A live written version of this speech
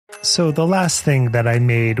So the last thing that I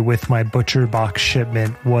made with my Butcher Box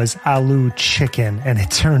shipment was aloo chicken, and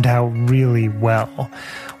it turned out really well.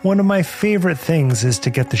 One of my favorite things is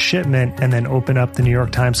to get the shipment and then open up the New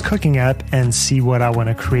York Times cooking app and see what I want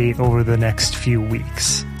to create over the next few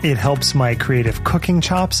weeks. It helps my creative cooking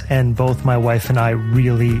chops, and both my wife and I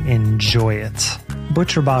really enjoy it.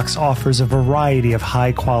 ButcherBox offers a variety of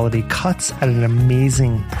high-quality cuts at an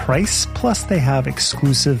amazing price, plus they have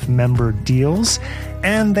exclusive member deals,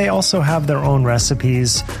 and they also have their own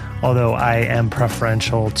recipes, although I am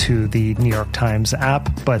preferential to the New York Times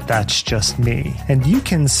app, but that's just me. And you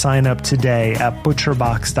can sign up today at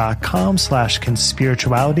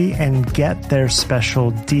butcherbox.com/conspirituality and get their special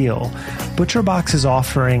deal. ButcherBox is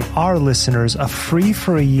offering our listeners a free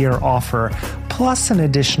for a year offer plus an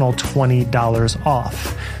additional $20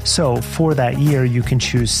 off. So for that year, you can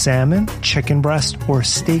choose salmon, chicken breast, or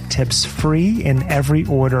steak tips free in every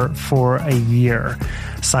order for a year.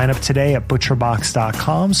 Sign up today at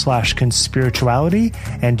butcherbox.com/conspirituality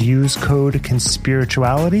and use code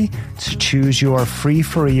conspirituality to choose your free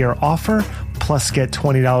for a year offer, plus get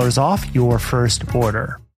 $20 off your first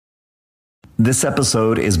order. This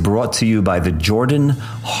episode is brought to you by the Jordan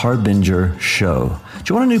Harbinger Show.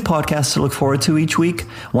 Do you want a new podcast to look forward to each week?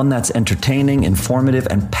 One that's entertaining, informative,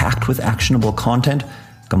 and packed with actionable content?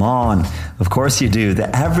 Come on. Of course you do.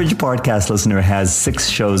 The average podcast listener has 6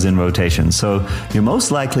 shows in rotation, so you're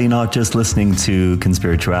most likely not just listening to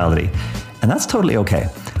Conspirituality. And that's totally okay.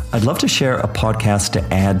 I'd love to share a podcast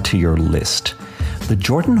to add to your list. The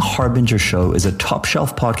Jordan Harbinger Show is a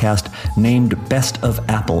top-shelf podcast named Best of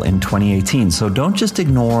Apple in 2018, so don't just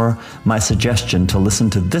ignore my suggestion to listen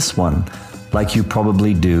to this one like you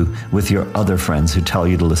probably do with your other friends who tell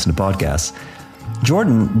you to listen to podcasts.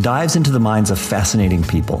 Jordan dives into the minds of fascinating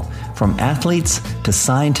people, from athletes to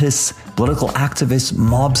scientists, political activists,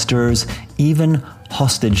 mobsters, even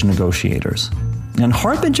hostage negotiators. And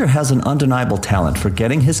Harbinger has an undeniable talent for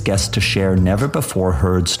getting his guests to share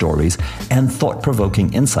never-before-heard stories and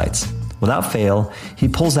thought-provoking insights. Without fail, he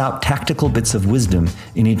pulls out tactical bits of wisdom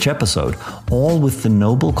in each episode, all with the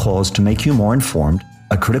noble cause to make you more informed,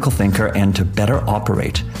 a critical thinker, and to better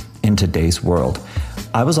operate in today's world.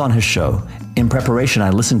 I was on his show. In preparation, I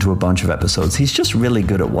listened to a bunch of episodes. He's just really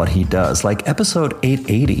good at what he does. Like episode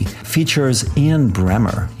 880 features Ian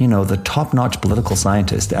Bremmer, the top-notch political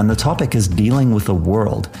scientist, and the topic is dealing with a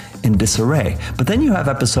world in disarray. But then you have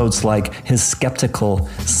episodes like his skeptical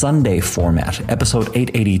Sunday format. Episode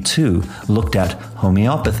 882 looked at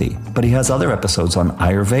homeopathy, but he has other episodes on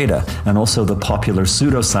Ayurveda and also the popular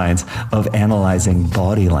pseudoscience of analyzing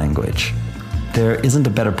body language. There isn't a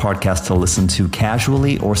better podcast to listen to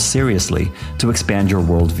casually or seriously to expand your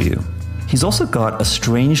worldview. He's also got a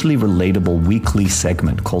strangely relatable weekly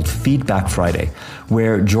segment called Feedback Friday,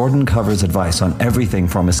 where Jordan covers advice on everything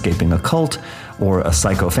from escaping a cult or a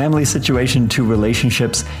psycho family situation to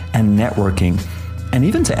relationships and networking, and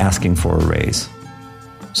even to asking for a raise.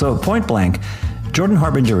 So point blank, Jordan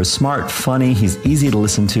Harbinger is smart, funny, he's easy to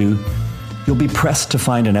listen to. You'll be pressed to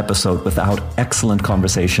find an episode without excellent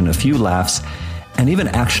conversation, a few laughs, and even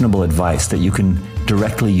actionable advice that you can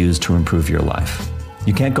directly use to improve your life.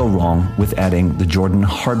 You can't go wrong with adding the Jordan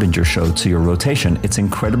Harbinger Show to your rotation. It's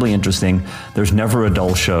incredibly interesting. There's never a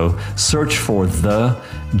dull show. Search for The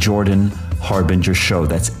Jordan Harbinger Show.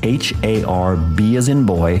 That's H-A-R-B as in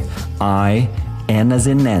boy, I-N as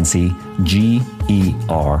in Nancy,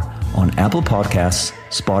 G-E-R on Apple Podcasts,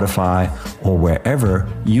 Spotify, or wherever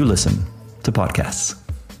you listen to podcasts.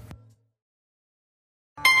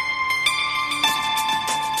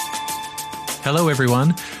 Hello,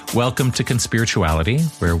 everyone. Welcome to Conspirituality,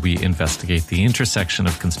 where we investigate the intersection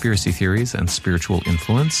of conspiracy theories and spiritual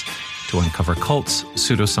influence to uncover cults,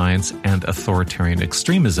 pseudoscience, and authoritarian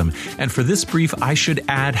extremism. And for this brief, I should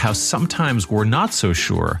add how sometimes we're not so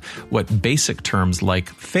sure what basic terms like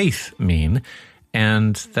faith mean,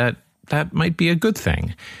 and that might be a good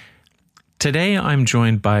thing. Today, I'm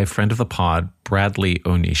joined by friend of the pod, Bradley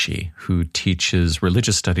Onishi, who teaches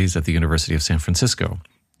religious studies at the University of San Francisco.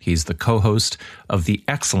 He's the co-host of the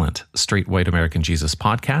excellent Straight White American Jesus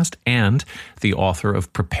podcast and the author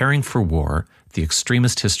of Preparing for War, The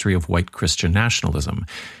Extremist History of White Christian Nationalism.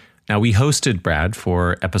 Now, we hosted Brad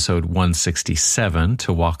for episode 167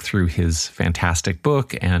 to walk through his fantastic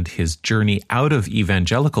book and his journey out of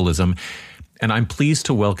evangelicalism, and I'm pleased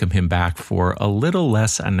to welcome him back for a little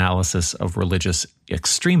less analysis of religious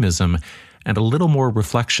extremism and a little more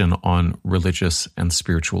reflection on religious and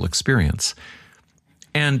spiritual experience.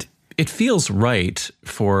 And it feels right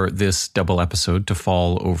for this double episode to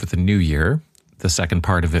fall over the new year. The second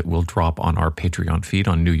part of it will drop on our Patreon feed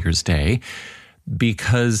on New Year's Day,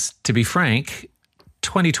 because, to be frank,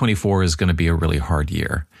 2024 is going to be a really hard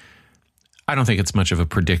year. I don't think it's much of a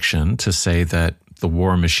prediction to say that the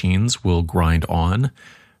war machines will grind on,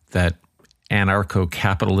 that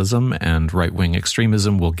anarcho-capitalism and right-wing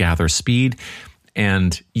extremism will gather speed,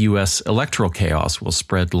 and U.S. electoral chaos will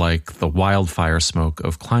spread like the wildfire smoke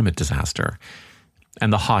of climate disaster.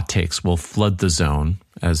 And the hot takes will flood the zone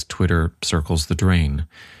as Twitter circles the drain.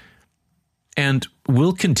 And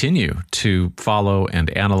we'll continue to follow and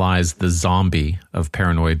analyze the zombie of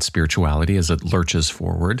paranoid spirituality as it lurches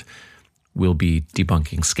forward. We'll be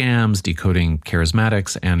debunking scams, decoding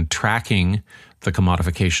charismatics, and tracking the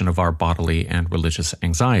commodification of our bodily and religious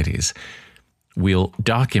anxieties. We'll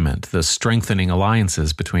document the strengthening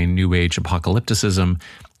alliances between New Age apocalypticism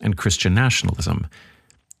and Christian nationalism.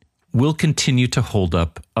 We'll continue to hold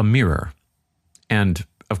up a mirror. And,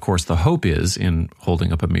 of course, the hope is, in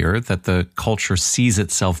holding up a mirror, that the culture sees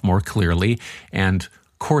itself more clearly and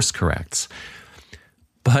course corrects.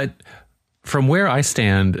 But from where I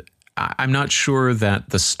stand, I'm not sure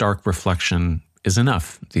that the stark reflection is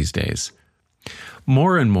enough these days.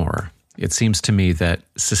 More and more, it seems to me that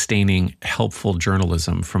sustaining helpful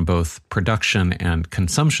journalism from both production and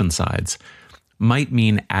consumption sides might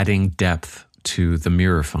mean adding depth to the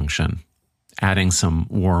mirror function, adding some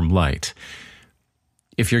warm light.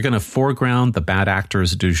 If you're going to foreground the bad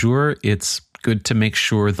actors du jour, it's good to make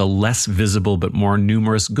sure the less visible but more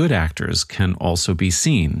numerous good actors can also be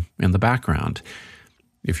seen in the background.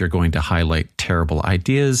 If you're going to highlight terrible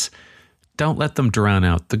ideas, don't let them drown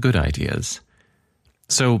out the good ideas.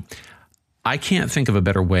 So I can't think of a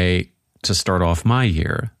better way to start off my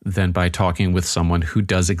year than by talking with someone who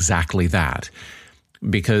does exactly that.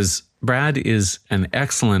 Because Brad is an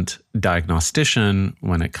excellent diagnostician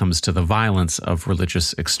when it comes to the violence of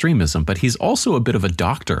religious extremism, but he's also a bit of a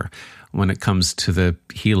doctor when it comes to the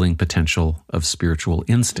healing potential of spiritual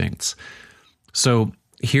instincts. So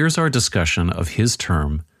here's our discussion of his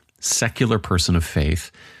term, secular person of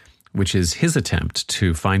faith, which is his attempt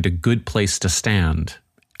to find a good place to stand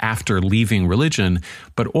after leaving religion,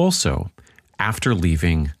 but also after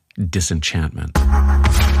leaving disenchantment.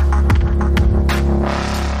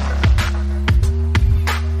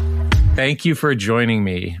 Thank you for joining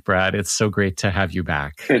me, Brad. It's so great to have you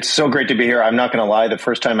back. It's so great to be here. I'm not going to lie. The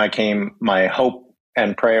first time I came, my hope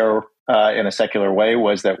and prayer in a secular way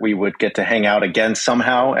was that we would get to hang out again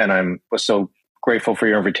somehow. And I was so grateful for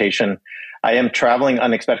your invitation. I am traveling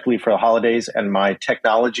unexpectedly for the holidays, and my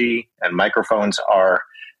technology and microphones are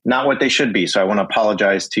not what they should be. So I want to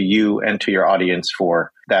apologize to you and to your audience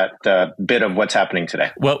for that bit of what's happening today.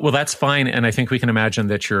 Well, that's fine. And I think we can imagine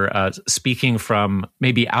that you're speaking from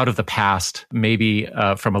maybe out of the past, maybe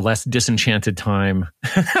from a less disenchanted time.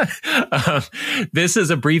 This is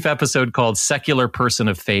a brief episode called Secular Person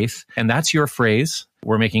of Faith. And that's your phrase.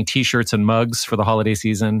 We're making t-shirts and mugs for the holiday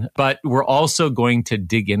season, but we're also going to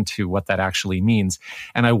dig into what that actually means.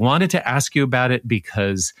 And I wanted to ask you about it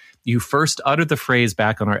because you first uttered the phrase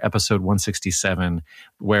back on our episode 167,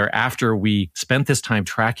 where after we spent this time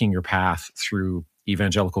tracking your path through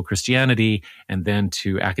evangelical Christianity and then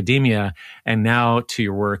to academia and now to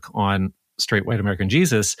your work on straight white American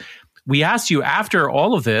Jesus, we asked you after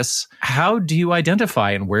all of this, how do you identify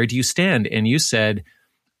and where do you stand? And you said,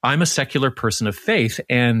 I'm a secular person of faith.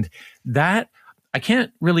 And that, I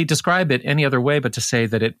can't really describe it any other way but to say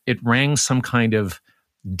that it rang some kind of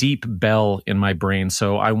deep bell in my brain.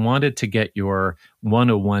 So I wanted to get your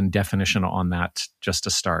 101 definition on that just to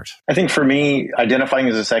start. I think for me, identifying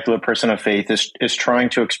as a secular person of faith is trying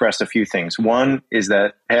to express a few things. One is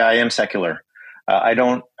that, hey, I am secular. I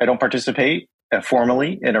don't participate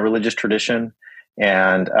formally in a religious tradition.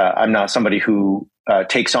 And I'm not somebody who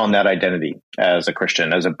takes on that identity as a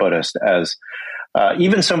Christian, as a Buddhist, as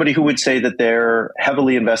even somebody who would say that they're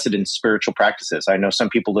heavily invested in spiritual practices. I know some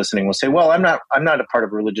people listening will say, well, I'm not a part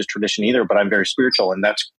of a religious tradition either, but I'm very spiritual. And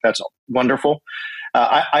that's wonderful.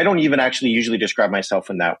 I don't even actually usually describe myself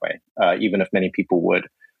in that way, even if many people would.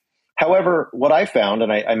 However, what I found,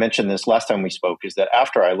 and I mentioned this last time we spoke, is that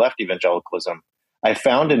after I left evangelicalism, I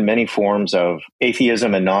found in many forms of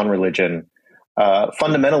atheism and non-religion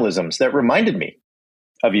fundamentalisms that reminded me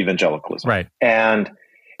of evangelicalism. Right. And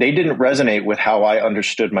they didn't resonate with how I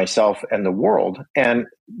understood myself and the world. And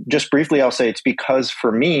just briefly, I'll say it's because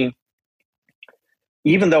for me,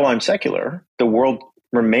 even though I'm secular, the world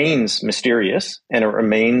remains mysterious and it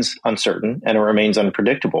remains uncertain and it remains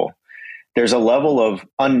unpredictable. There's a level of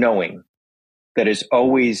unknowing that is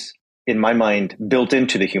always, in my mind, built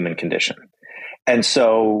into the human condition. And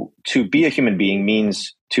so to be a human being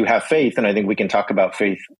means to have faith. And I think we can talk about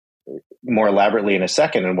faith more elaborately in a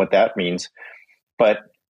second and what that means. But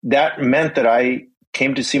that meant that I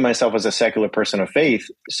came to see myself as a secular person of faith.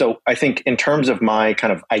 So I think in terms of my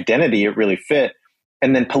kind of identity, it really fit.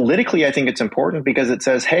 And then politically, I think it's important because it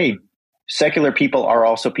says, hey, secular people are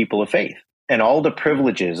also people of faith. And all the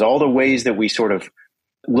privileges, all the ways that we sort of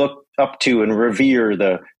look up to and revere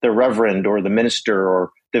the reverend or the minister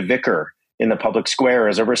or the vicar in the public square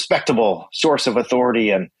as a respectable source of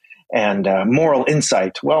authority and moral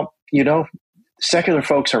insight. Well, secular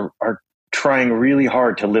folks are trying really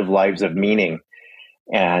hard to live lives of meaning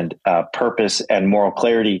and purpose and moral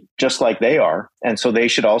clarity, just like they are. And so they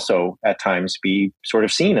should also at times be sort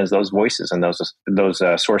of seen as those voices and those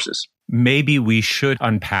sources. Maybe we should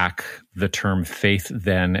unpack the term faith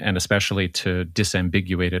then, and especially to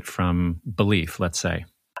disambiguate it from belief, let's say.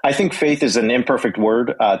 I think faith is an imperfect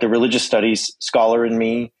word. The religious studies scholar in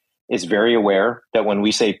me is very aware that when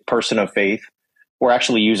we say person of faith, we're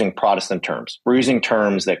actually using Protestant terms. We're using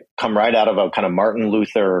terms that come right out of a kind of Martin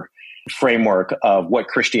Luther framework of what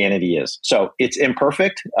Christianity is. So it's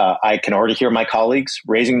imperfect. I can already hear my colleagues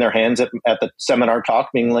raising their hands at the seminar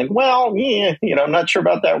talk being like, well, yeah, I'm not sure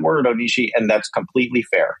about that word, Onishi. And that's completely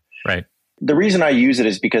fair. Right. The reason I use it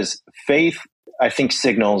is because faith, I think,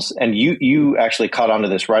 signals, and you actually caught on to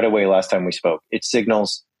this right away last time we spoke. It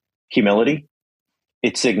signals humility.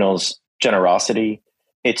 It signals generosity.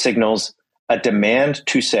 It signals a demand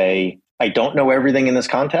to say, I don't know everything in this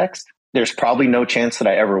context. There's probably no chance that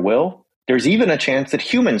I ever will. There's even a chance that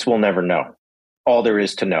humans will never know all there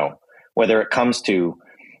is to know, whether it comes to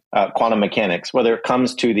quantum mechanics, whether it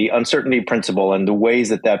comes to the uncertainty principle and the ways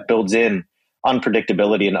that builds in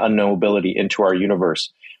unpredictability and unknowability into our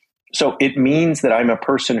universe. So it means that I'm a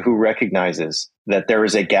person who recognizes that there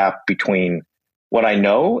is a gap between what I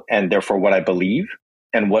know and therefore what I believe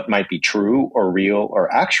and what might be true or real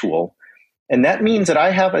or actual. And that means that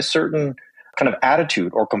I have a certain kind of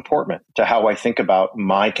attitude or comportment to how I think about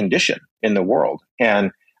my condition in the world.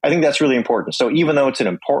 And I think that's really important. So even though it's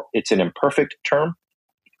an imperfect term,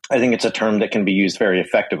 I think it's a term that can be used very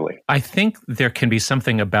effectively. I think there can be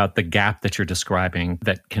something about the gap that you're describing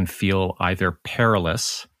that can feel either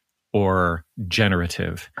perilous or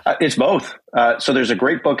generative. It's both. So there's a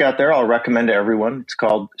great book out there I'll recommend to everyone. It's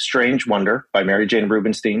called Strange Wonder by Mary Jane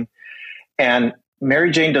Rubenstein. And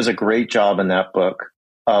Mary Jane does a great job in that book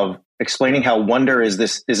of explaining how wonder is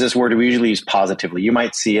this word we usually use positively. You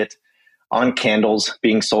might see it on candles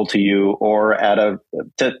being sold to you or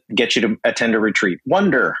to get you to attend a retreat.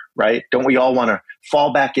 Wonder, right? Don't we all want to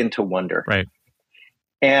fall back into wonder? Right.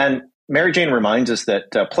 And Mary Jane reminds us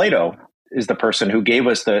that Plato is the person who gave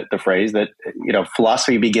us the phrase that,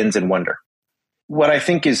 philosophy begins in wonder. What I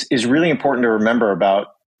think is really important to remember about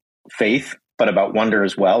faith, but about wonder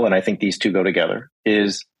as well, and I think these two go together,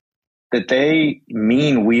 is that they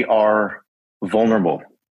mean we are vulnerable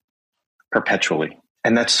perpetually.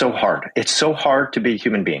 And that's so hard. It's so hard to be a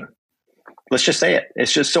human being. Let's just say it.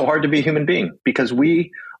 It's just so hard to be a human being because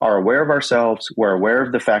we are aware of ourselves. We're aware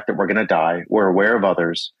of the fact that we're going to die. We're aware of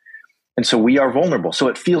others. And so we are vulnerable. So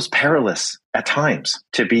it feels perilous at times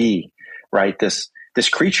to be, right, this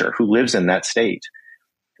creature who lives in that state.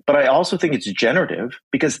 But I also think it's generative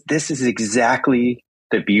because this is exactly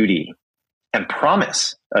the beauty and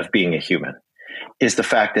promise of being a human, is the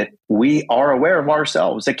fact that we are aware of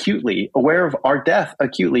ourselves acutely, aware of our death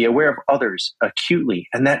acutely, aware of others acutely.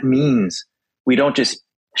 And that means we don't just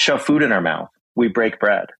shove food in our mouth. We break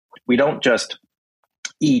bread. We don't just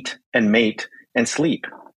eat and mate and sleep,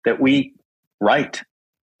 that we write,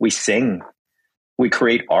 we sing, we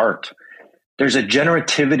create art. There's a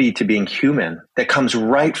generativity to being human that comes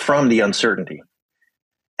right from the uncertainty.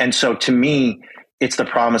 And so to me, it's the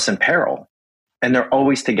promise and peril. And they're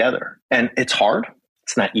always together. And it's hard.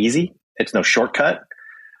 It's not easy. It's no shortcut.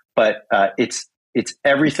 But it's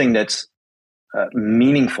everything that's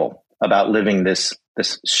meaningful about living this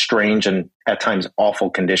strange and at times awful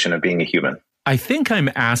condition of being a human. I think I'm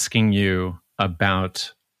asking you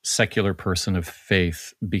about secular person of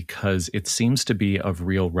faith because it seems to be of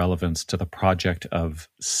real relevance to the project of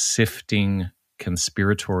sifting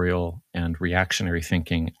conspiratorial and reactionary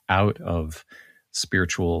thinking out of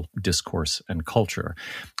spiritual discourse and culture,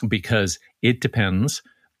 because it depends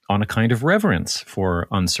on a kind of reverence for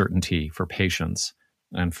uncertainty, for patience,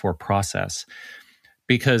 and for process.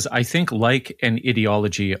 Because I think like an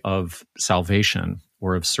ideology of salvation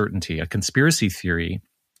or of certainty, a conspiracy theory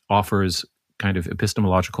offers kind of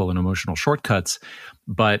epistemological and emotional shortcuts.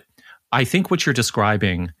 But I think what you're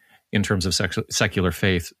describing in terms of secular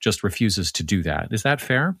faith just refuses to do that. Is that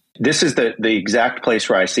fair? This is the exact place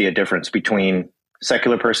where I see a difference between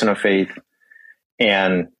secular person of faith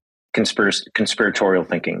and conspiratorial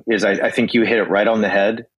thinking. I think you hit it right on the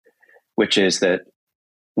head, which is that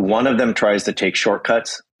One of them tries to take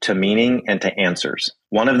shortcuts to meaning and to answers.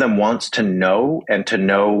 One of them wants to know, and to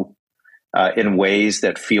know in ways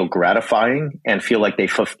that feel gratifying and feel like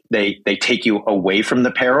they take you away from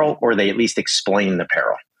the peril, or they at least explain the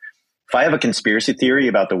peril. If I have a conspiracy theory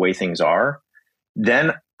about the way things are,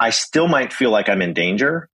 then I still might feel like I'm in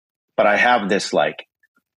danger, but I have this like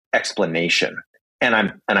explanation. And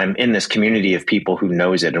I'm in this community of people who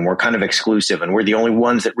knows it, and we're kind of exclusive, and we're the only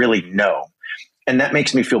ones that really know. And that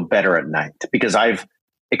makes me feel better at night because I've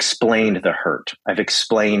explained the hurt. I've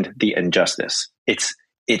explained the injustice.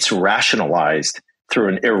 It's rationalized through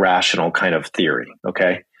an irrational kind of theory.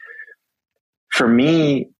 Okay. For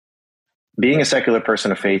me, being a secular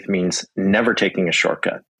person of faith means never taking a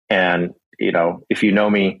shortcut. And, if you know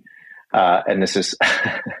me, and this is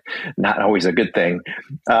not always a good thing,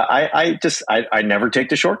 I never take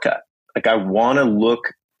the shortcut. Like, I want to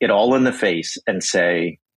look it all in the face and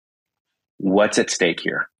say, what's at stake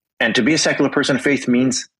here? And to be a secular person of faith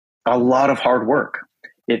means a lot of hard work.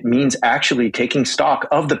 It means actually taking stock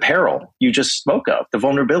of the peril you just spoke of, the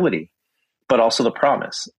vulnerability, but also the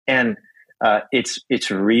promise. And it's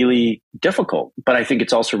really difficult, but I think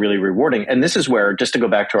it's also really rewarding. And this is where, just to go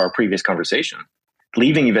back to our previous conversation,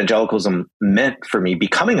 leaving evangelicalism meant for me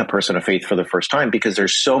becoming a person of faith for the first time, because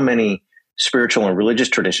there's so many spiritual and religious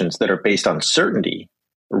traditions that are based on certainty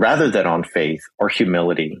rather than on faith or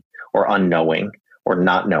humility or unknowing or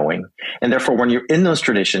not knowing. And therefore, when you're in those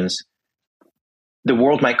traditions, the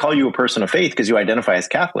world might call you a person of faith because you identify as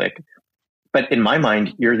Catholic. But in my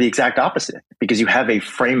mind, you're the exact opposite, because you have a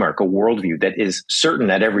framework, a worldview that is certain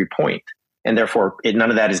at every point. And therefore, none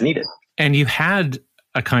of that is needed. And you had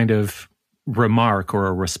a kind of remark or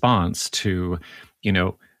a response to,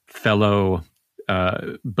 fellow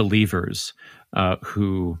believers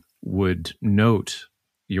who would note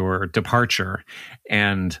your departure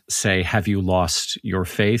and say, have you lost your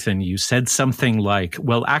faith? And you said something like,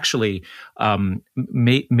 well, actually,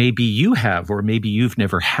 maybe you have, or maybe you've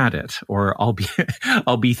never had it, or I'll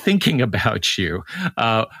be thinking about you.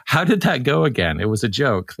 How did that go again? It was a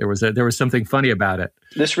joke. There was something funny about it.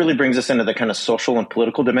 This really brings us into the kind of social and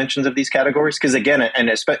political dimensions of these categories. Because again,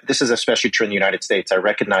 this is especially true in the United States. I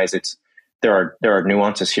recognize there are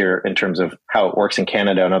nuances here in terms of how it works in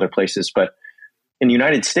Canada and other places, but in the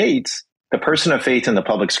United States, the person of faith in the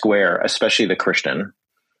public square, especially the Christian,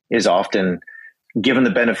 is often given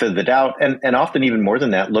the benefit of the doubt, and often even more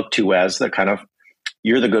than that, looked to as the kind of,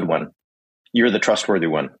 you're the good one, you're the trustworthy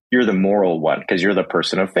one, you're the moral one, because you're the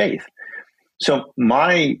person of faith. So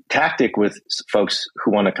my tactic with folks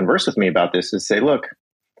who want to converse with me about this is say, look,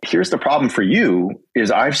 here's the problem for you,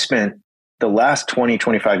 is I've spent the last 20,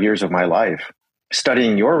 25 years of my life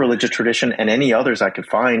studying your religious tradition and any others I could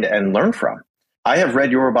find and learn from. I have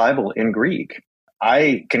read your Bible in Greek.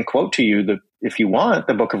 I can quote to you, if you want,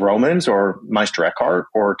 the book of Romans or Meister Eckhart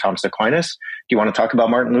or Thomas Aquinas. Do you want to talk about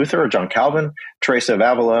Martin Luther or John Calvin, Teresa of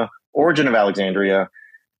Avila, Origen of Alexandria,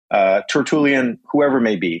 Tertullian, whoever it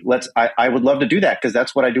may be? I would love to do that, because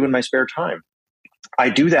that's what I do in my spare time. I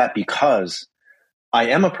do that because I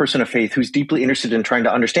am a person of faith who's deeply interested in trying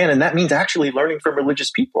to understand, and that means actually learning from religious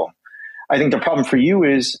people. I think the problem for you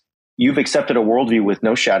is you've accepted a worldview with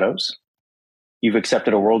no shadows. You've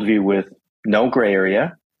accepted a worldview with no gray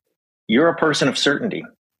area. You're a person of certainty.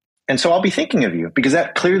 And so I'll be thinking of you, because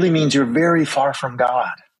that clearly means you're very far from God.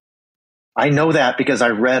 I know that because I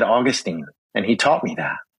read Augustine and he taught me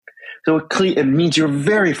that. So it means you're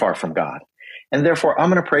very far from God. And therefore, I'm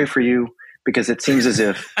going to pray for you because it seems as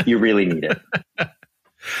if you really need it.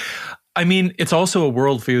 I mean, it's also a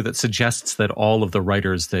worldview that suggests that all of the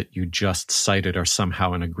writers that you just cited are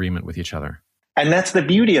somehow in agreement with each other. And that's the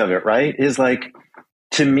beauty of it, right? Is like,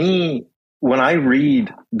 to me, when I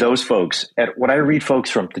read those folks, when I read folks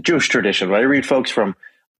from the Jewish tradition, when I read folks from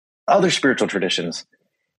other spiritual traditions,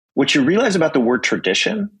 what you realize about the word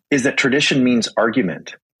tradition is that tradition means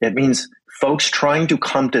argument. It means folks trying to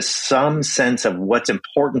come to some sense of what's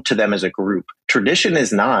important to them as a group. Tradition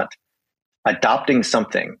is not adopting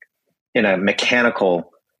something in a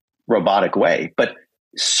mechanical, robotic way, but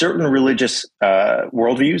certain religious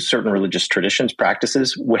worldviews, certain religious traditions,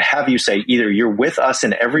 practices would have you say either you're with us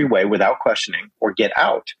in every way without questioning, or get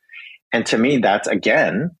out. And to me, that's,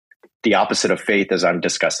 again, the opposite of faith as I'm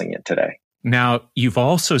discussing it today. Now, you've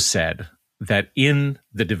also said that in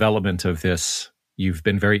the development of this, you've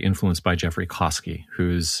been very influenced by Jeffrey Koski,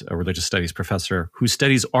 who's a religious studies professor who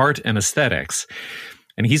studies art and aesthetics.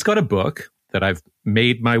 And he's got a book that I've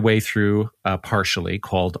made my way through partially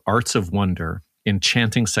called Arts of Wonder,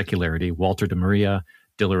 Enchanting Secularity, Walter de Maria,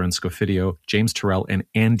 Diller and Scofidio, James Turrell, and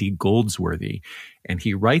Andy Goldsworthy. And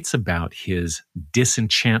he writes about his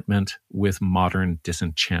disenchantment with modern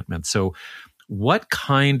disenchantment. So what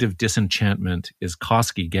kind of disenchantment is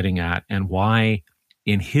Koski getting at, and why,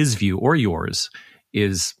 in his view or yours,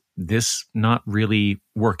 is this not really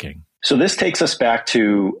working? So this takes us back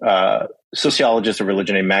to sociologist of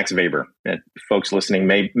religion named Max Weber. And folks listening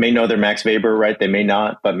may know their Max Weber, right? They may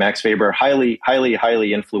not, but Max Weber, highly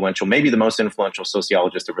influential, maybe the most influential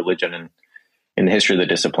sociologist of religion in the history of the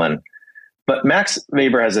discipline. But Max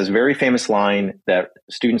Weber has this very famous line that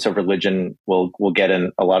students of religion will get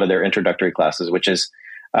in a lot of their introductory classes, which is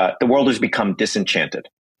the world has become disenchanted,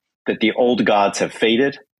 that the old gods have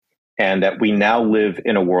faded, and that we now live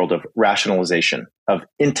in a world of rationalization, of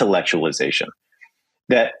intellectualization.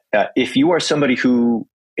 That if you are somebody who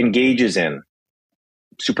engages in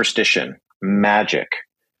superstition, magic,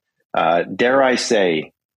 dare I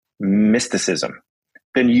say, mysticism,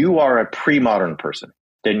 then you are a pre-modern person.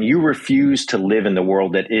 Then you refuse to live in the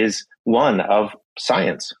world that is one of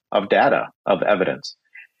science, of data, of evidence.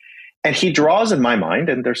 And he draws, in my mind,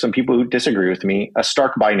 and there's some people who disagree with me, a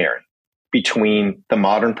stark binary between the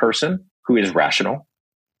modern person who is rational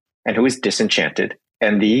and who is disenchanted,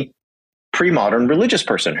 and the pre-modern religious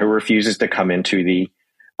person who refuses to come into the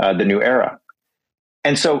new era.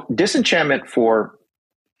 And so disenchantment for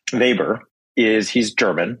Weber is, he's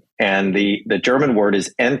German, and the German word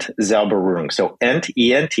is Entzauberung. So Ent,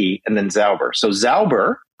 E-N-T, and then Zauber. So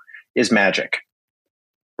Zauber is magic,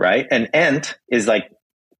 right? And Ent is like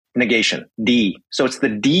negation, D. So it's the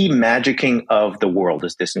de-magicking of the world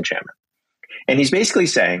is disenchantment. And he's basically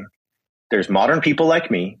saying there's modern people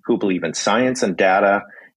like me who believe in science and data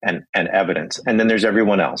and evidence. And then there's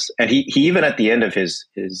everyone else. And he even at the end of his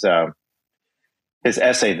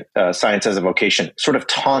essay, Science as a Vocation, sort of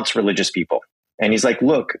taunts religious people. And he's like,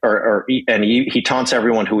 look, and he taunts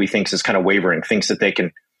everyone who he thinks is kind of wavering, thinks that they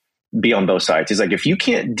can be on both sides. He's like, if you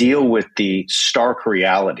can't deal with the stark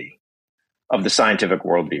reality of the scientific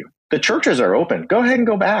worldview, the churches are open. Go ahead and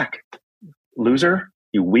go back. Loser,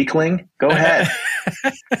 you weakling, go ahead.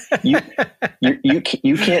 You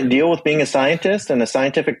can't deal with being a scientist and a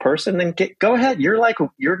scientific person, then go ahead.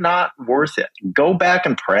 You're not worth it. Go back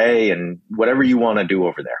and pray and whatever you want to do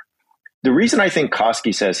over there. The reason I think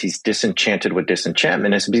Koski says he's disenchanted with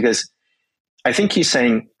disenchantment is because I think he's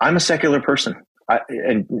saying, I'm a secular person. I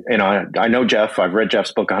know Jeff. I've read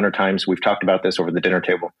Jeff's book 100 times. We've talked about this over the dinner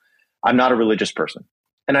table. I'm not a religious person.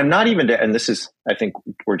 And I'm not even, and this is, I think,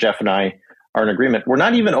 where Jeff and I are in agreement. We're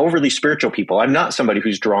not even overly spiritual people. I'm not somebody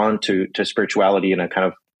who's drawn to spirituality in a kind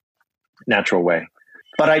of natural way.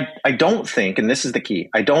 But I don't think, and this is the key,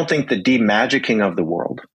 I don't think the demagicking of the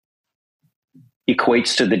world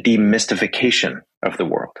equates to the demystification of the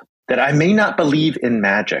world. That I may not believe in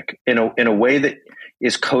magic in a way that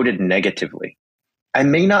is coded negatively. I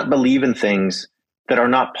may not believe in things that are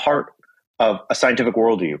not part of a scientific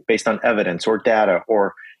worldview based on evidence or data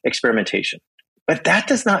or experimentation. But that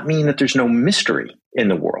does not mean that there's no mystery in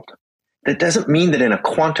the world. That doesn't mean that in a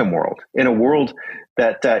quantum world, in a world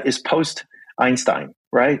that is post-Einstein,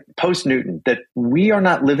 right, post-Newton, that we are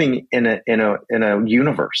not living in a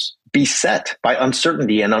universe beset by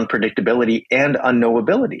uncertainty and unpredictability and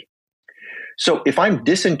unknowability. So if I'm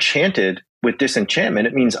disenchanted with disenchantment,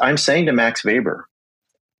 it means I'm saying to Max Weber,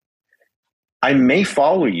 I may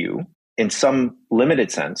follow you in some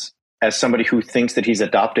limited sense as somebody who thinks that he's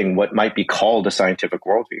adopting what might be called a scientific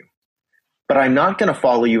worldview. But I'm not going to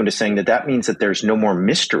follow you into saying that that means that there's no more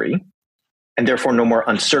mystery and therefore no more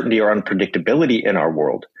uncertainty or unpredictability in our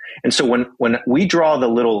world. And so when we draw the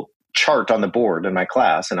little chart on the board in my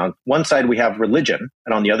class, and on one side we have religion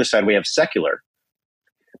and on the other side we have secular,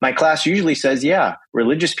 my class usually says, yeah,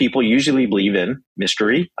 religious people usually believe in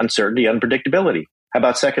mystery, uncertainty, unpredictability. How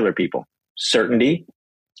about secular people? Certainty,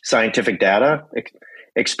 scientific data,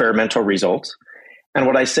 experimental results. And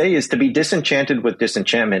what I say is to be disenchanted with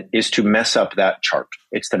disenchantment is to mess up that chart.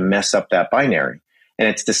 It's to mess up that binary. And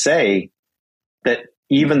it's to say that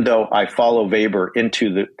even though I follow Weber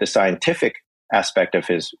into the scientific aspect of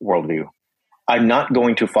his worldview, I'm not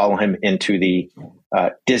going to follow him into the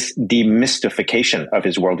demystification of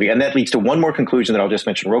his worldview. And that leads to one more conclusion that I'll just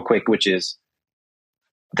mention real quick, which is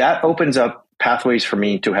that opens up pathways for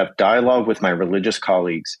me to have dialogue with my religious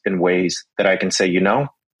colleagues in ways that I can say,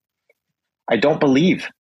 I don't believe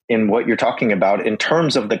in what you're talking about in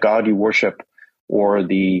terms of the God you worship or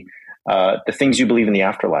the things you believe in the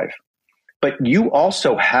afterlife. But you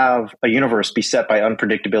also have a universe beset by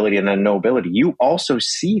unpredictability and unknowability. You also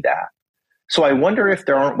see that. So I wonder if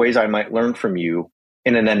there aren't ways I might learn from you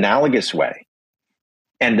in an analogous way.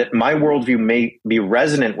 and that my worldview may be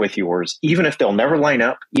resonant with yours, even if they'll never line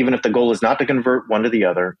up, even if the goal is not to convert one to the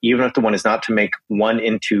other, even if the one is not to make one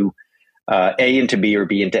into A into B or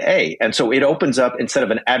B into A. And so it opens up, instead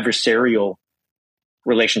of an adversarial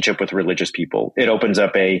relationship with religious people, it opens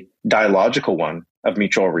up a dialogical one of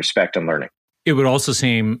mutual respect and learning. It would also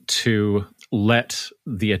seem to let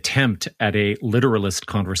the attempt at a literalist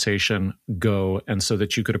conversation go, and so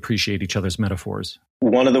that you could appreciate each other's metaphors.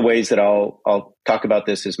 One of the ways that I'll talk about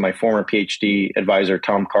this is my former PhD advisor,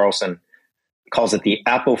 Tom Carlson, calls it the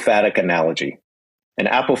apophatic analogy. And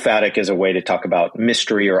apophatic is a way to talk about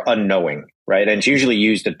mystery or unknowing, right? And it's usually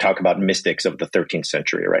used to talk about mystics of the 13th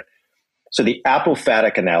century, right? So the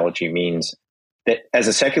apophatic analogy means that as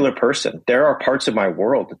a secular person, there are parts of my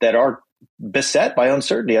world that are beset by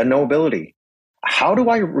uncertainty, unknowability. How do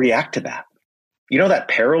I react to that? You know that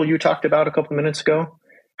peril you talked about a couple minutes ago?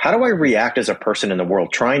 How do I react as a person in the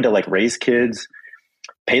world trying to like raise kids,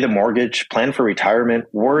 pay the mortgage, plan for retirement,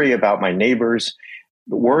 worry about my neighbors,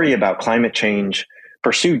 worry about climate change,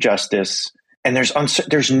 pursue justice? And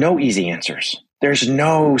there's no easy answers. There's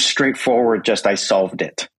no straightforward, just I solved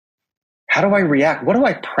it. How do I react? What do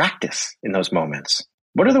I practice in those moments?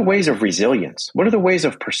 What are the ways of resilience? What are the ways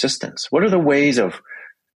of persistence? What are the ways of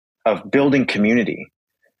building community?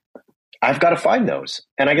 I've got to find those.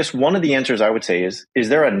 And I guess one of the answers I would say is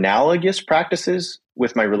there analogous practices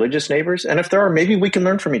with my religious neighbors? And if there are, maybe we can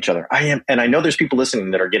learn from each other. And I know there's people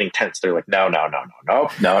listening that are getting tense. They're like, no. And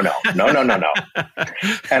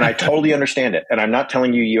I totally understand it. And I'm not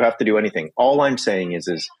telling you have to do anything. All I'm saying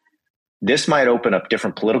is this might open up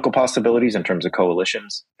different political possibilities in terms of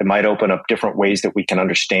coalitions. It might open up different ways that we can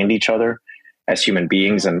understand each other as human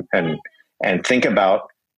beings and think about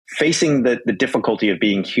facing the difficulty of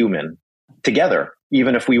being human together,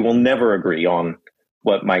 even if we will never agree on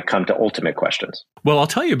what might come to ultimate questions. Well, I'll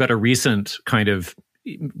tell you about a recent kind of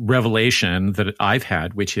revelation that I've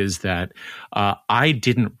had, which is that I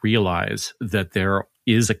didn't realize that there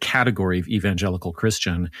is a category of evangelical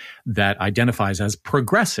Christian that identifies as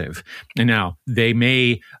progressive. And now they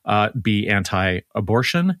may be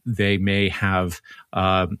anti-abortion. They may have,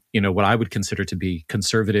 what I would consider to be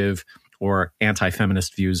conservative or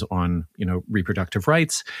anti-feminist views on, reproductive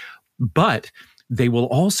rights. But they will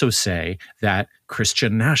also say that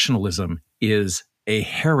Christian nationalism is a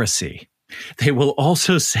heresy. They will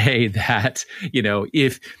also say that,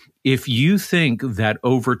 if you think that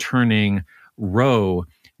overturning Roe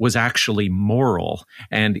was actually moral,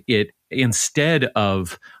 and it, instead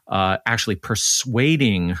of actually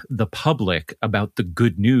persuading the public about the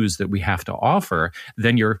good news that we have to offer,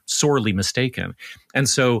 then you're sorely mistaken. And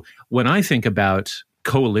so when I think about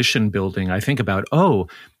coalition building, I think about,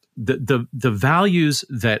 the values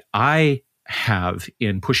that I have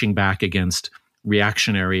in pushing back against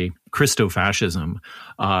reactionary Christofascism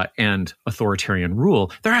and authoritarian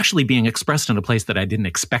rule, they're actually being expressed in a place that I didn't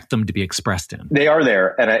expect them to be expressed in. They are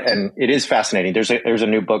there, and it is fascinating. There's a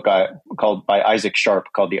new book called by Isaac Sharp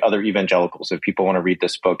called The Other Evangelicals. If people want to read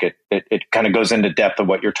this book, it kind of goes into depth of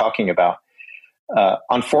what you're talking about.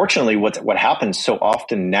 Unfortunately, what happens so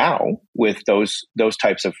often now with those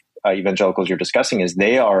types of evangelicals you're discussing is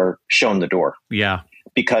they are shown the door. Yeah,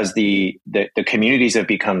 because the communities have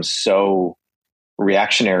become so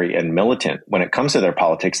reactionary and militant when it comes to their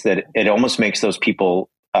politics that it almost makes those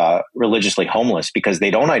people religiously homeless, because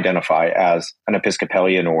they don't identify as an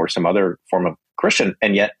Episcopalian or some other form of Christian.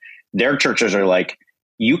 And yet their churches are like,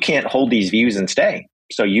 you can't hold these views and stay.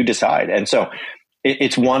 So you decide. And so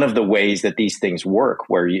it's one of the ways that these things work,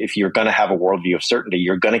 where if you're going to have a worldview of certainty,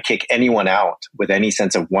 you're going to kick anyone out with any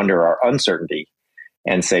sense of wonder or uncertainty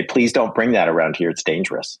and say, please don't bring that around here. It's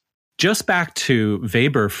dangerous. Just back to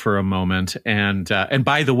Weber for a moment, and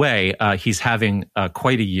by the way, he's having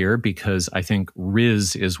quite a year, because I think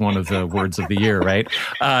Riz is one of the words of the year, right?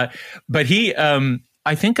 But he,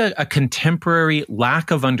 I think, a contemporary lack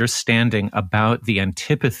of understanding about the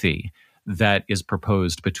antipathy that is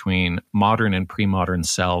proposed between modern and pre-modern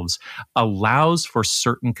selves allows for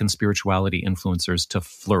certain conspirituality influencers to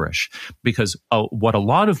flourish, because what a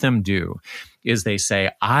lot of them do is they say,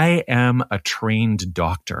 I am a trained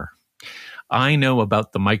doctor. I know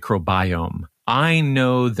about the microbiome. I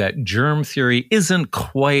know that germ theory isn't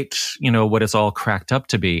quite, what it's all cracked up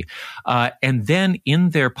to be. And then in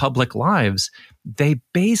their public lives, they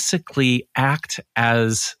basically act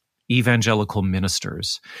as, evangelical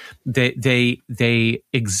ministers. They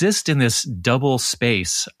exist in this double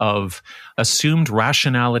space of assumed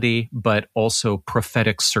rationality, but also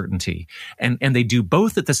prophetic certainty. And they do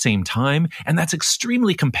both at the same time. And that's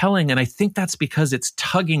extremely compelling. And I think that's because it's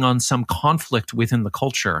tugging on some conflict within the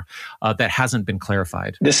culture that hasn't been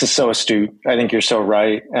clarified. This is so astute. I think you're so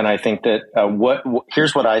right. And I think that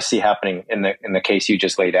here's what I see happening in the case you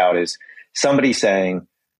just laid out is somebody saying,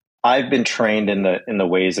 I've been trained in the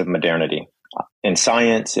ways of modernity, in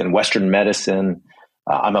science, in Western medicine.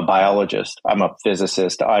 I'm a biologist. I'm a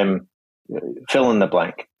physicist. I'm fill in the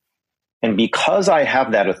blank. And because I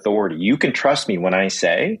have that authority, you can trust me when I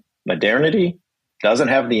say modernity doesn't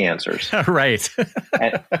have the answers. Right.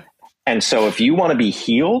 and so if you want to be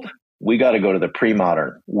healed, we got to go to the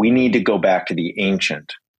pre-modern. We need to go back to the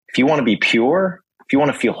ancient. If you want to be pure, if you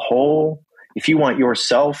want to feel whole, if you want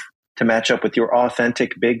yourself to match up with your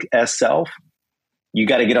authentic big S self, you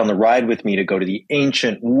got to get on the ride with me to go to the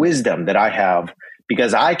ancient wisdom that I have,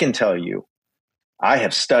 because I can tell you, I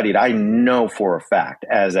have studied, I know for a fact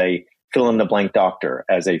as a fill in the blank doctor,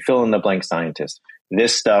 as a fill in the blank scientist,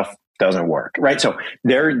 this stuff doesn't work, right? So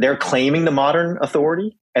they're claiming the modern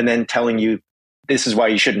authority and then telling you, this is why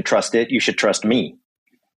you shouldn't trust it. You should trust me.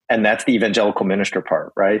 And that's the evangelical minister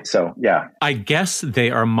part, right? So, yeah. I guess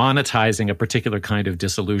they are monetizing a particular kind of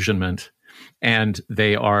disillusionment, and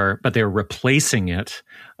they're replacing it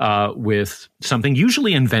with something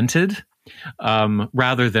usually invented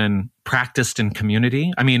rather than practiced in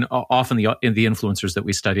community. I mean, often the influencers that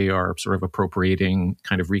we study are sort of appropriating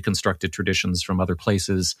kind of reconstructed traditions from other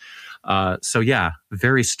places. So, yeah,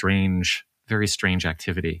 very strange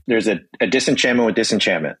activity. There's a disenchantment with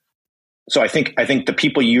disenchantment. So I think the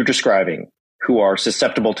people you're describing who are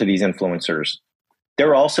susceptible to these influencers,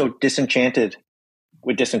 they're also disenchanted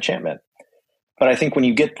with disenchantment. But I think when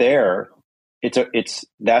you get there,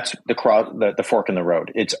 that's the fork in the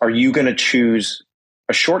road. It's, are you going to choose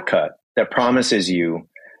a shortcut that promises you,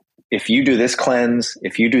 if you do this cleanse,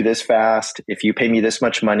 if you do this fast, if you pay me this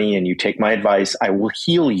much money and you take my advice, I will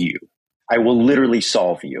heal you. I will literally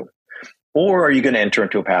solve you. Or are you going to enter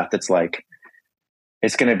into a path that's like,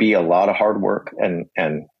 it's going to be a lot of hard work and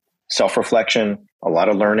self-reflection, a lot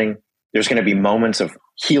of learning. There's going to be moments of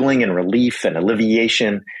healing and relief and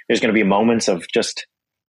alleviation. There's going to be moments of just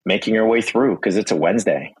making your way through because it's a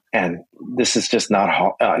Wednesday. And this is just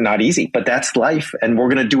not easy, but that's life. And we're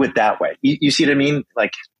going to do it that way. You see what I mean?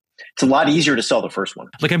 Like, it's a lot easier to sell the first one.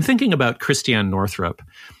 Like, I'm thinking about Christiane Northrup,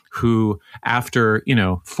 who after,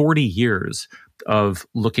 40 years of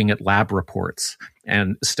looking at lab reports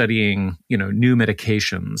and studying, new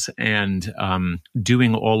medications and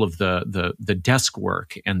doing all of the desk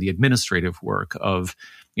work and the administrative work of,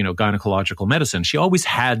 gynecological medicine. She always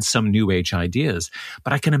had some new age ideas.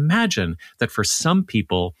 But I can imagine that for some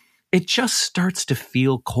people, it just starts to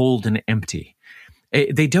feel cold and empty.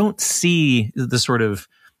 They don't see the sort of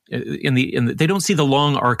they don't see the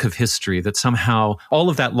long arc of history that somehow all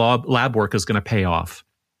of that lab work is going to pay off.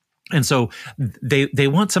 And so they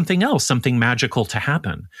want something else, something magical to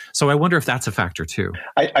happen. So I wonder if that's a factor too.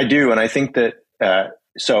 I do. And I think that,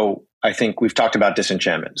 so I think we've talked about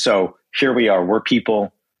disenchantment. So here we are, we're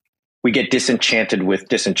people, we get disenchanted with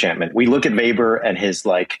disenchantment. We look at Weber and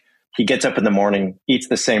he gets up in the morning, eats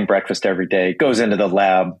the same breakfast every day, goes into the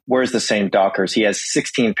lab, wears the same Dockers. He has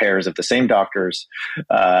 16 pairs of the same Dockers,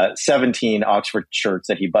 17 Oxford shirts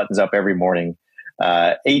that he buttons up every morning,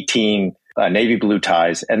 18 navy blue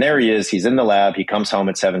ties. And there he is. He's in the lab. He comes home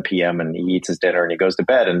at 7 p.m. and he eats his dinner and he goes to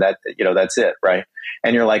bed. And that's it. Right.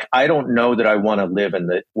 And you're like, I don't know that I want to live in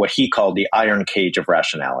what he called the iron cage of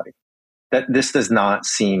rationality. That this does not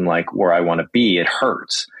seem like where I want to be. It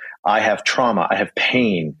hurts. I have trauma. I have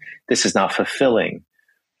pain. This is not fulfilling.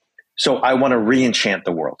 So I want to re-enchant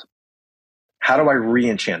the world. How do I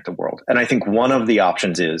re-enchant the world? And I think one of the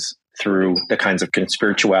options is through the kinds of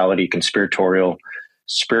conspiratorial,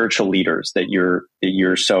 spiritual leaders that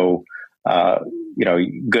you're so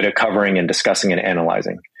good at covering and discussing and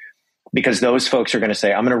analyzing, because those folks are going to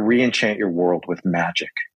say, I'm going to re-enchant your world with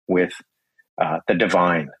magic, with the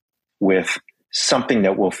divine, with something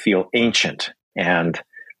that will feel ancient and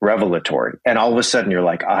revelatory. And all of a sudden you're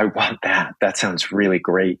like, I want that. That sounds really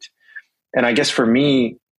great. And I guess for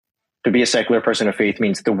me, to be a secular person of faith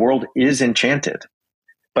means the world is enchanted.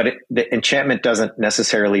 But the enchantment doesn't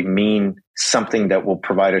necessarily mean something that will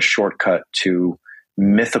provide a shortcut to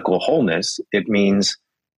mythical wholeness. It means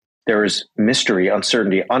there is mystery,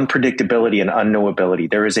 uncertainty, unpredictability, and unknowability.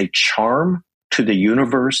 There is a charm to the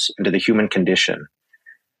universe and to the human condition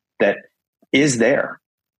that is there.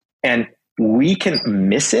 And we can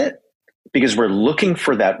miss it because we're looking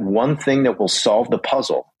for that one thing that will solve the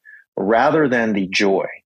puzzle. rather than the joy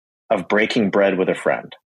of breaking bread with a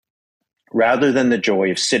friend, rather than the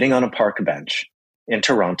joy of sitting on a park bench in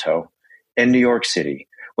Toronto, in New York City,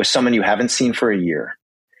 with someone you haven't seen for a year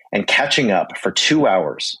and catching up for 2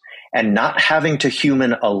 hours and not having to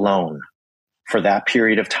human alone for that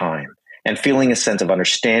period of time and feeling a sense of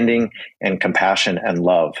understanding and compassion and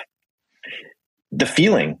love. The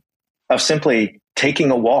feeling of simply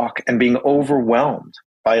taking a walk and being overwhelmed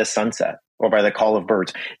by a sunset or by the call of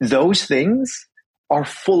birds, those things are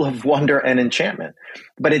full of wonder and enchantment.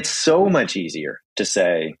 But it's so much easier to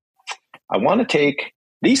say, I want to take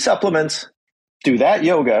these supplements, do that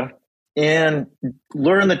yoga, and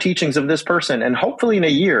learn the teachings of this person. And hopefully in a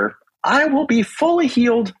year, I will be fully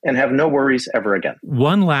healed and have no worries ever again.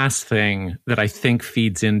 One last thing that I think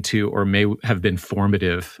feeds into or may have been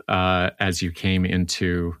formative as you came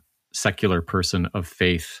into secular person of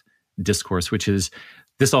faith discourse, which is,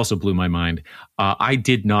 this also blew my mind. I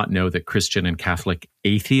did not know that Christian and Catholic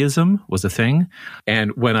atheism was a thing.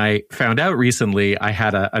 And when I found out recently, I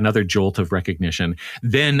had another jolt of recognition.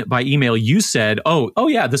 Then by email, you said, oh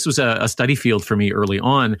yeah, this was a study field for me early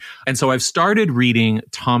on. And so I've started reading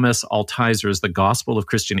Thomas Altizer's The Gospel of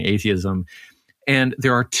Christian Atheism. And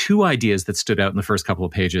there are two ideas that stood out in the first couple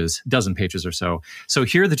of pages, dozen pages or so. So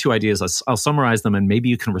here are the two ideas. I'll summarize them and maybe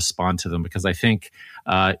you can respond to them because I think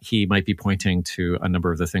he might be pointing to a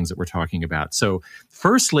number of the things that we're talking about. So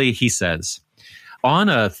firstly, he says, on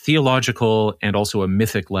a theological and also a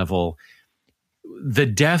mythic level, the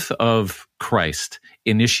death of Christ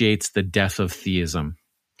initiates the death of theism.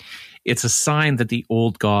 It's a sign that the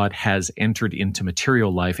old God has entered into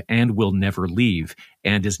material life and will never leave,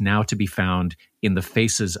 and is now to be found in the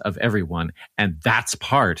faces of everyone. And that's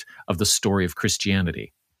part of the story of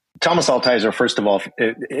Christianity. Thomas Altizer, first of all,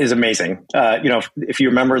 is amazing. If you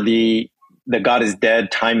remember the God is Dead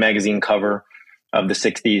Time magazine cover of the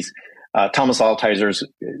 60s, Thomas Altizer's,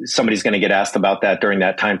 somebody's going to get asked about that during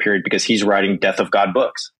that time period because he's writing Death of God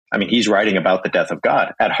books. I mean, he's writing about the death of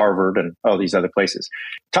God at Harvard and all these other places.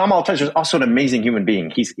 Tom Altizer is also an amazing human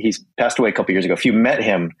being. He's passed away a couple years ago. If you met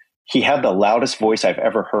him, he had the loudest voice I've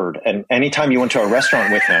ever heard. And anytime you went to a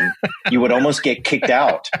restaurant with him, you would almost get kicked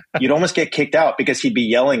out. You'd almost get kicked out because he'd be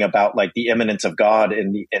yelling about like the immanence of God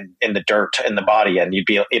in the dirt in the body. And you'd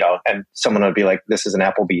be, and someone would be like, this is an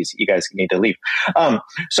Applebee's. You guys need to leave.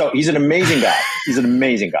 So he's an amazing guy. He's an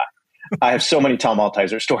amazing guy. I have so many Tom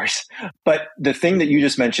Altizer stories. But the thing that you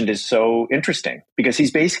just mentioned is so interesting because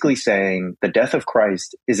he's basically saying the death of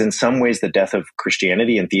Christ is in some ways the death of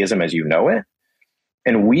Christianity and theism as you know it.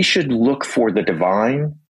 And we should look for the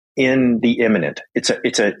divine in the immanent. It's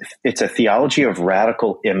a theology of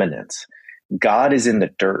radical immanence. God is in the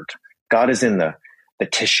dirt. God is in the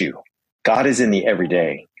tissue. God is in the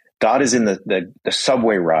everyday. God is in the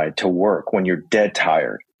subway ride to work when you're dead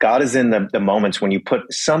tired. God is in the moments when you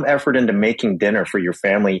put some effort into making dinner for your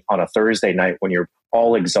family on a Thursday night when you're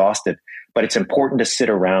all exhausted, but it's important to sit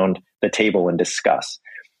around the table and discuss.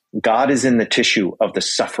 God is in the tissue of the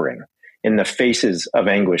suffering, in the faces of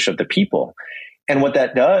anguish of the people. And what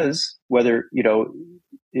that does, whether,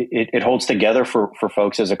 it holds together for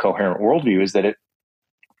folks as a coherent worldview, is that it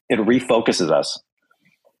refocuses us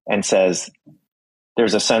and says,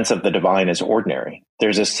 there's a sense of the divine as ordinary.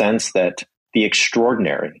 There's a sense that the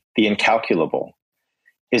extraordinary, the incalculable,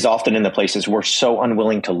 is often in the places we're so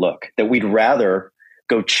unwilling to look that we'd rather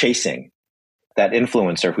go chasing that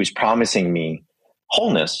influencer who's promising me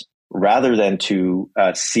wholeness rather than to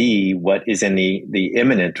see what is in the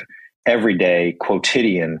imminent, everyday,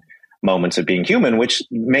 quotidian moments of being human, which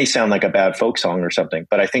may sound like a bad folk song or something,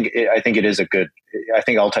 but I think it is I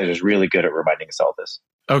think Altizer is really good at reminding us all this.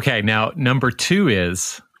 Okay, now number two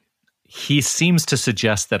is, he seems to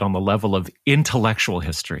suggest that on the level of intellectual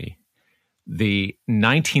history, the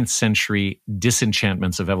 19th century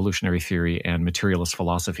disenchantments of evolutionary theory and materialist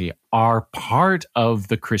philosophy are part of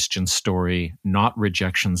the Christian story, not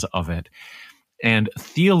rejections of it. And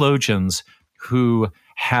theologians who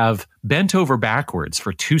have bent over backwards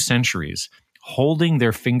for 2 centuries, holding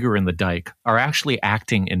their finger in the dike, are actually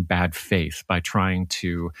acting in bad faith by trying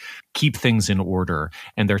to keep things in order.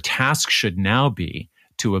 And their task should now be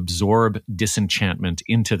to absorb disenchantment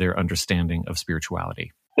into their understanding of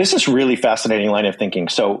spirituality. This is really fascinating line of thinking.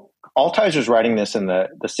 So Altizer's writing this in the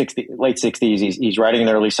late 60s. He's writing in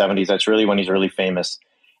the early 70s. That's really when he's really famous.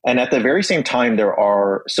 And at the very same time, there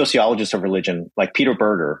are sociologists of religion like Peter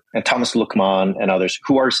Berger and Thomas Luckmann and others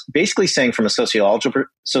who are basically saying from a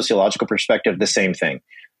sociological perspective the same thing,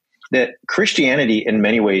 that Christianity in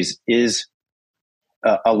many ways is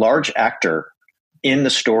a large actor in the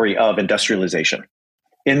story of industrialization.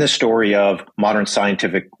 in the story of modern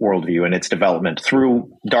scientific worldview and its development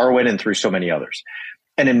through Darwin and through so many others.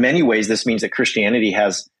 And in many ways, this means that Christianity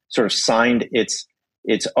has sort of signed its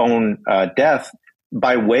own death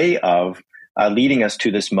by way of leading us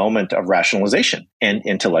to this moment of rationalization and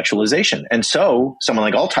intellectualization. And so someone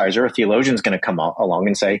like Altizer, a theologian, is going to come along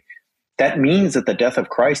and say, that means that the death of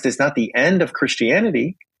Christ is not the end of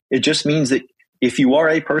Christianity. It just means that if you are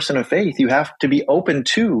a person of faith, you have to be open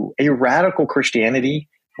to a radical Christianity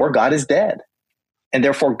where God is dead. And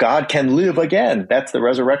therefore, God can live again. That's the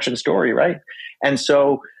resurrection story, right? And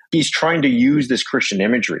so he's trying to use this Christian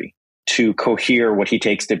imagery to cohere what he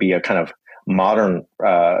takes to be a kind of modern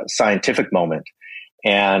scientific moment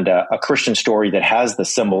and a Christian story that has the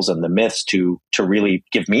symbols and the myths to really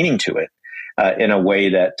give meaning to it in a way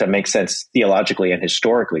that makes sense theologically and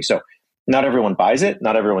historically. So not everyone buys it,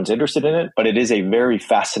 not everyone's interested in it, but it is a very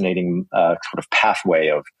fascinating sort of pathway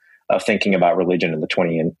of thinking about religion in the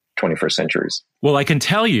 20th and 21st centuries. Well, I can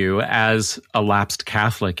tell you, as a lapsed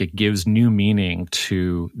Catholic, it gives new meaning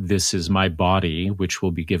to "this is my body, which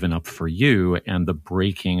will be given up for you," and the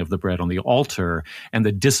breaking of the bread on the altar and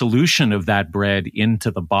the dissolution of that bread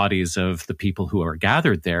into the bodies of the people who are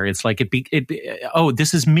gathered there. It's like,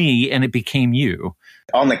 this is me, and it became you.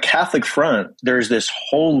 On the Catholic front, there's this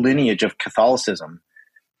whole lineage of Catholicism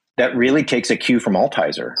that really takes a cue from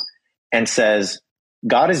Altizer and says,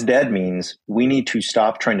 God is dead means we need to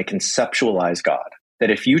stop trying to conceptualize God. That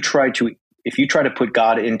if you try to put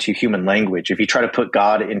God into human language, if you try to put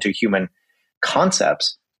God into human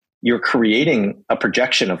concepts, you're creating a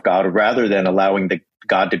projection of God rather than allowing the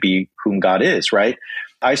God to be whom God is, right?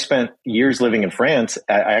 I spent years living in France.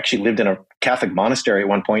 I actually lived in a Catholic monastery at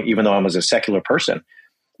one point, even though I was a secular person,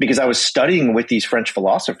 because I was studying with these French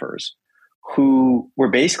philosophers who were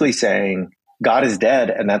basically saying, God is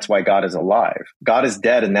dead, and that's why God is alive. God is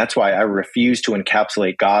dead, and that's why I refuse to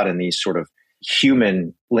encapsulate God in these sort of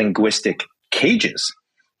human linguistic cages.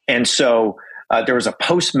 And so there was a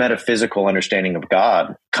post-metaphysical understanding of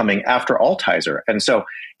God coming after Altizer. And so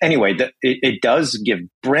anyway, it does give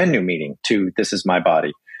brand new meaning to "this is my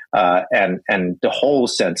body." And the whole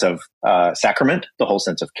sense of sacrament, the whole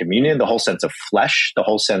sense of communion, the whole sense of flesh, the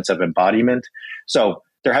whole sense of embodiment. So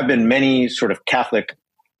there have been many sort of Catholic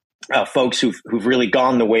folks who've really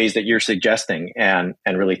gone the ways that you're suggesting and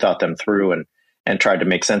really thought them through and tried to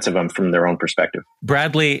make sense of them from their own perspective.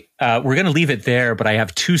 Bradley, we're going to leave it there, but I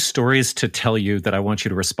have two stories to tell you that I want you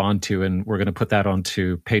to respond to, and we're going to put that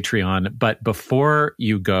onto Patreon. But before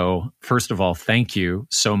you go, first of all, thank you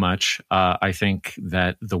so much. I think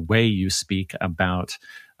that the way you speak about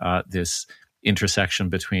this intersection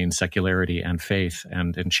between secularity and faith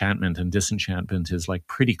and enchantment and disenchantment is like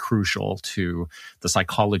pretty crucial to the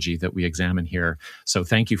psychology that we examine here. So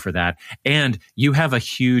thank you for that. And you have a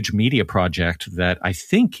huge media project that I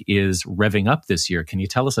think is revving up this year. Can you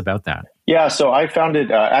tell us about that? Yeah, so I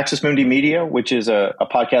founded Axis Mundi Media, which is a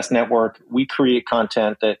podcast network. We create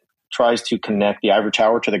content that tries to connect the ivory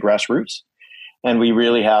tower to the grassroots. And we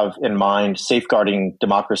really have in mind safeguarding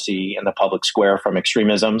democracy in the public square from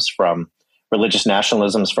extremisms, from religious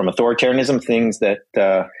nationalisms, from authoritarianism, things that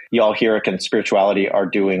y'all here at Conspirituality are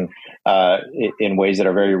doing in ways that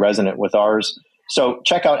are very resonant with ours. So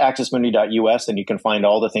check out axismundi.us and you can find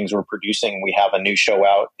all the things we're producing. We have a new show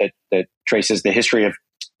out that traces the history of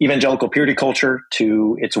evangelical purity culture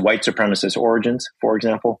to its white supremacist origins, for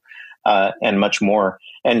example, and much more.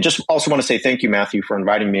 And just also want to say thank you, Matthew, for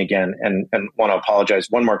inviting me again, and want to apologize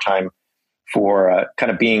one more time for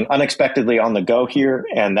kind of being unexpectedly on the go here.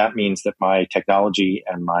 And that means that my technology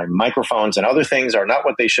and my microphones and other things are not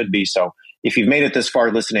what they should be. So if you've made it this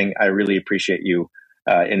far listening, I really appreciate you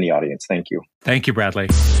in the audience. Thank you. Thank you, Bradley.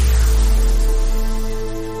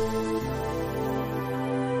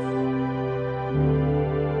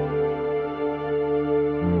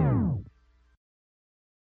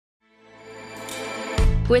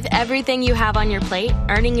 With everything you have on your plate,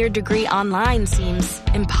 earning your degree online seems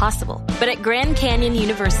impossible. But at Grand Canyon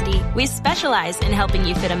University, we specialize in helping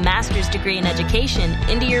you fit a master's degree in education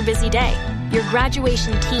into your busy day. Your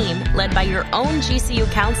graduation team, led by your own GCU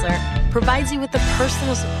counselor, provides you with the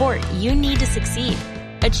personal support you need to succeed.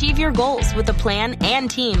 Achieve your goals with a plan and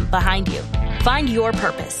team behind you. Find your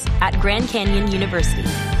purpose at Grand Canyon University.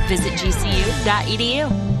 Visit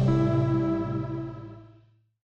gcu.edu.